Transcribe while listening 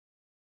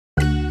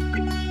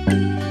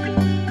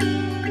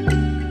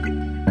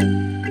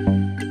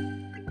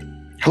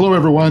Hello,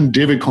 everyone.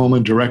 David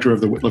Coleman, Director of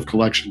the Wittliff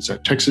Collections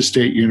at Texas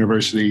State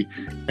University,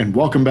 and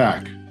welcome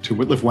back to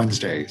Wittliff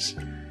Wednesdays.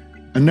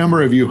 A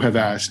number of you have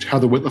asked how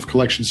the Wittliff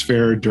Collections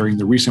fared during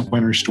the recent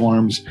winter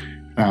storms.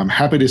 I'm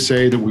happy to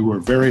say that we were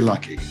very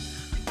lucky.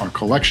 Our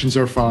collections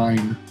are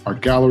fine, our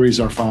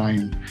galleries are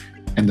fine,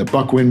 and the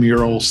Buckwind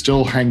mural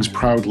still hangs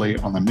proudly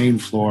on the main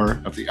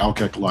floor of the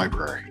Alkek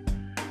Library.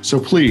 So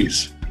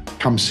please,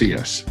 come see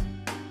us.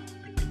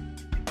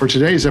 For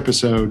today's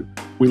episode,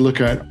 we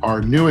look at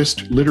our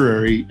newest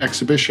literary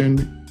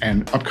exhibition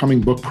and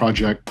upcoming book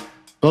project,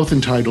 both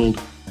entitled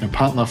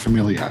Nepantla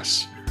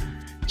Familias.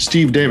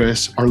 Steve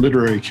Davis, our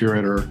literary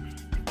curator,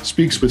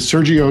 speaks with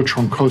Sergio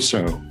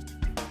Troncoso,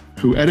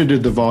 who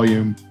edited the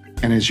volume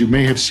and, as you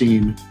may have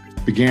seen,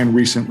 began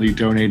recently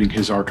donating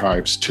his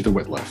archives to the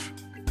Wittliff.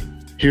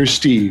 Here's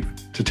Steve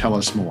to tell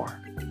us more.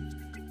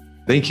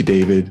 Thank you,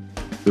 David.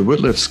 The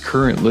Wittliff's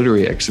current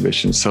literary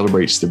exhibition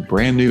celebrates the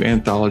brand new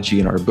anthology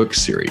in our book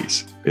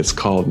series. It's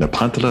called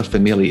Nepantla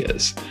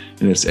Familias,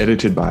 and it's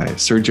edited by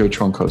Sergio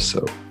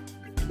Troncoso.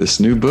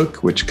 This new book,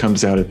 which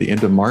comes out at the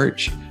end of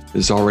March,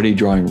 is already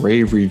drawing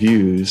rave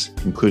reviews,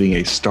 including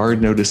a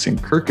starred notice in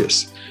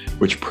Kirkus,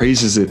 which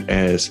praises it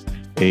as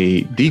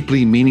a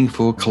deeply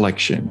meaningful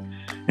collection,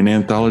 an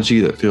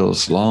anthology that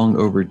feels long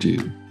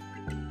overdue.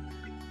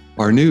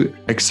 Our new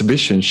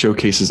exhibition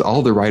showcases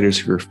all the writers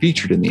who are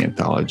featured in the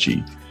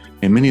anthology,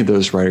 and many of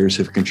those writers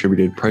have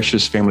contributed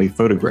precious family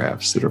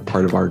photographs that are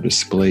part of our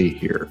display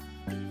here.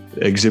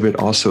 The exhibit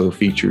also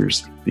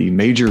features the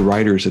major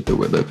writers at the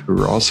Wittliff who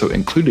are also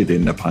included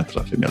in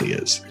Nepantla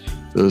Familias.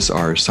 Those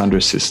are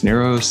Sandra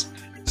Cisneros,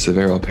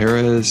 Severo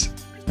Perez,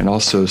 and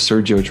also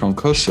Sergio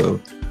Troncoso,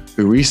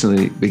 who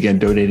recently began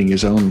donating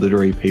his own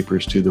literary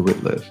papers to the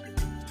Wittliff.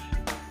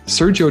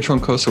 Sergio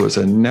Troncoso is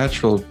a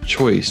natural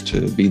choice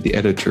to be the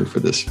editor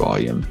for this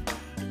volume.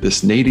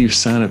 This native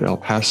son of El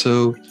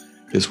Paso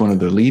is one of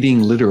the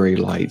leading literary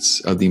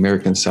lights of the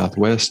American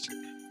Southwest.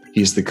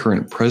 He's the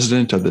current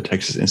president of the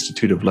Texas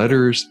Institute of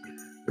Letters,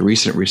 the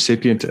recent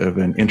recipient of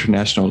an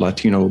International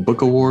Latino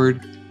Book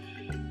Award,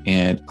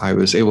 and I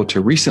was able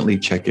to recently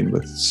check in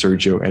with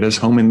Sergio at his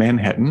home in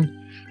Manhattan,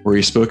 where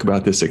he spoke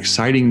about this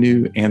exciting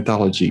new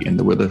anthology in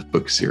the Wittliff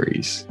book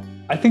series.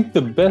 I think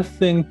the best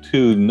thing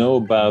to know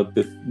about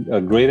this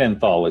great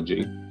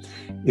anthology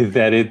is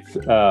that it's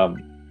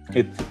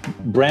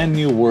brand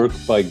new work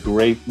by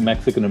great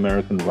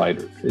Mexican-American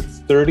writers. It's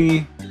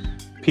 30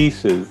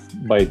 pieces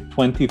by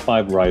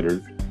 25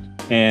 writers,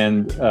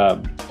 and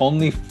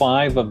only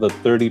 5 of the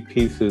 30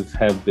 pieces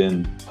have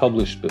been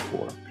published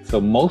before.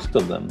 So most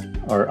of them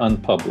are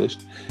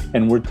unpublished,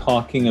 and we're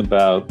talking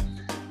about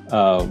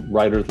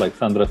writers like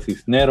Sandra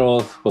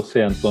Cisneros, Jose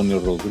Antonio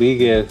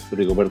Rodriguez,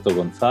 Rigoberto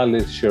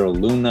Gonzalez, Cheryl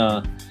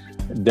Luna,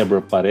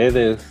 Deborah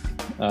Paredes,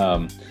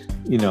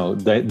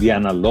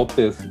 Diana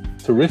Lopez,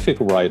 terrific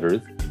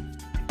writers.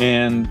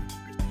 And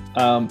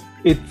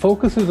it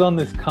focuses on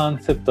this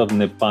concept of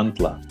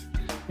Nepantla.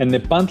 And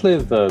Nepantla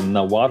is a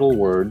Nahuatl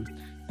word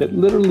that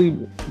literally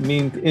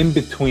means in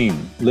between,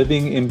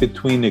 living in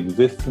between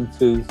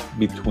existences,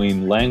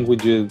 between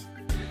languages,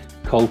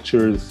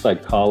 cultures,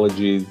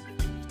 psychologies,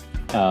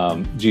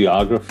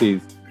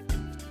 geographies,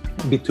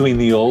 between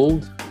the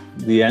old,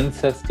 the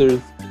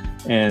ancestors,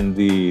 and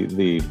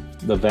the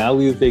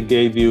values they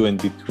gave you, and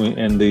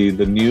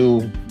the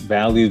new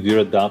values you're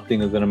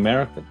adopting as an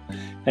American.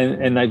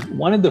 And I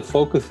wanted to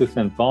focus this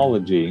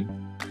anthology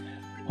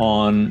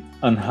on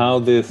how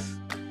this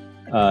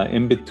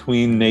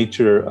in-between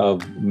nature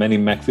of many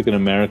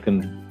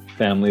Mexican-American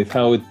families,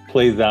 how it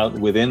plays out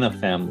within a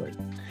family.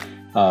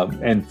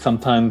 And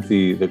sometimes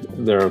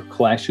there are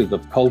clashes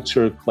of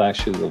culture,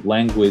 clashes of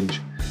language,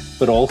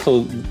 but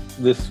also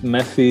this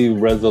messy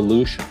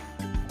resolution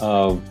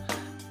of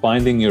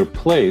finding your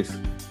place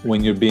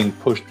when you're being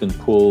pushed and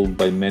pulled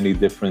by many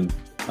different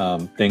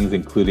things,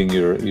 including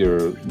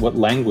your what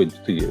language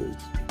to use,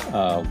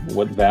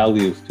 what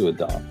values to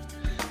adopt.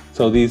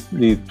 So these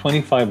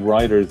 25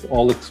 writers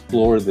all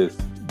explore this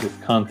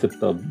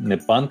concept of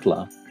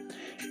Nepantla.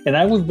 And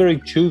I was very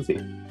choosy,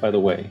 by the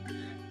way,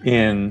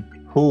 in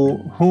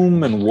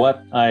whom and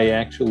what I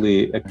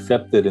actually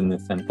accepted in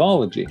this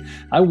anthology.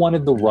 I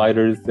wanted the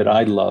writers that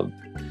I loved,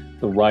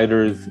 the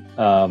writers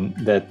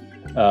that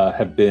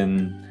have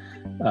been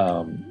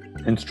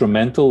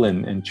instrumental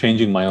in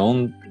changing my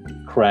own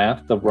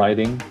craft of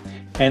writing,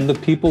 and the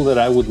people that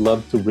I would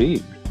love to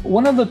read.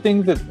 One of the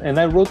things and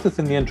I wrote this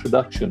in the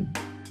introduction,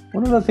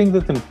 one of the things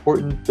that's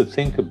important to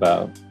think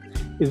about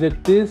is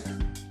that this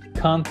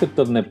concept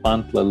of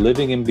Nepantla,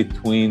 living in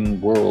between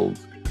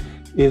worlds,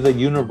 is a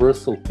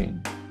universal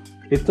theme.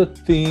 It's a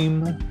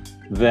theme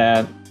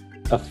that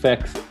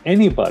affects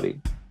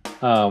anybody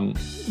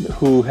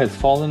who has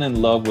fallen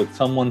in love with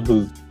someone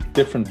who's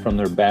different from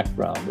their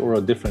background, or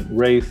a different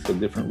race, a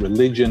different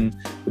religion,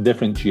 a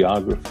different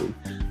geography.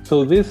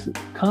 So this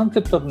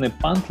concept of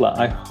Nepantla,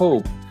 I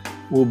hope,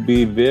 will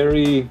be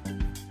very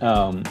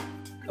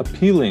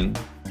appealing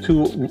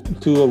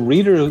to a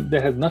reader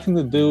that has nothing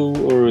to do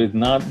or is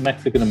not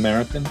Mexican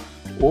American,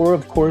 or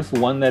of course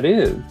one that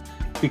is,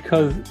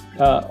 because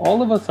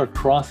all of us are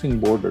crossing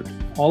borders.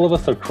 All of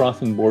us are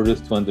crossing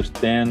borders to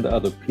understand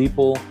other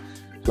people,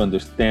 to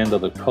understand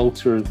other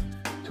cultures,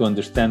 to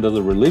understand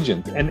other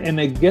religions. And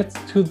it gets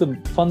to the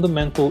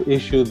fundamental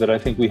issue that I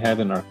think we have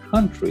in our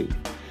country,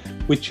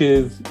 which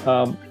is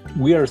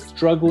we are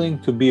struggling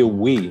to be a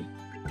we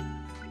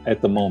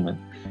at the moment.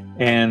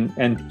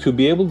 And to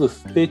be able to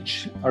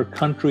stitch our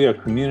country, our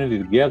community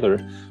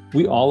together,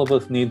 all of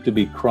us need to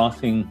be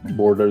crossing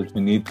borders.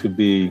 We need to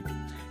be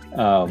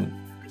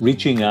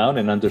reaching out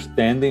and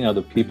understanding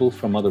other people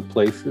from other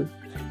places.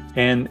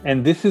 And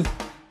this is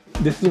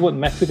what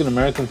Mexican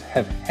Americans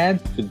have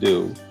had to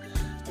do.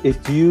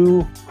 If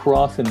you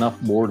cross enough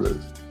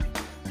borders,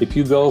 if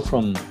you go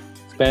from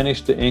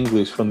Spanish to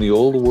English, from the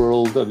old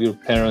world of your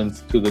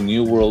parents to the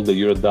new world that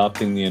you're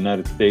adopting in the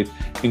United States,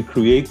 and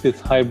create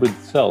this hybrid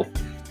self,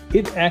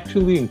 it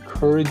actually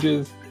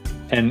encourages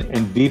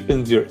and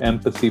deepens your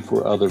empathy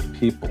for other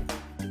people.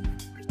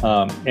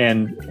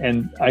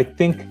 And I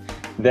think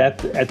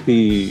that's at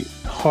the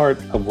heart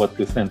of what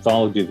this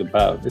anthology is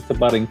about. It's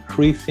about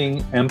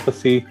increasing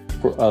empathy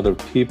for other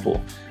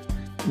people.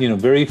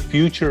 Very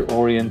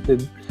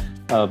future-oriented,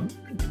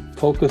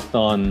 focused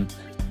on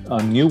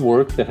new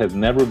work that has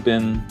never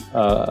been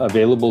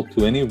available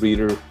to any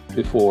reader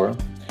before,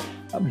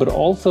 but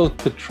also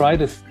to try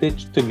to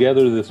stitch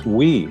together this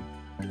we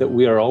that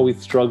we are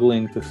always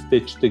struggling to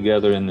stitch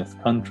together in this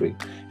country,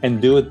 and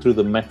do it through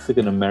the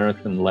Mexican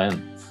American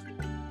lens.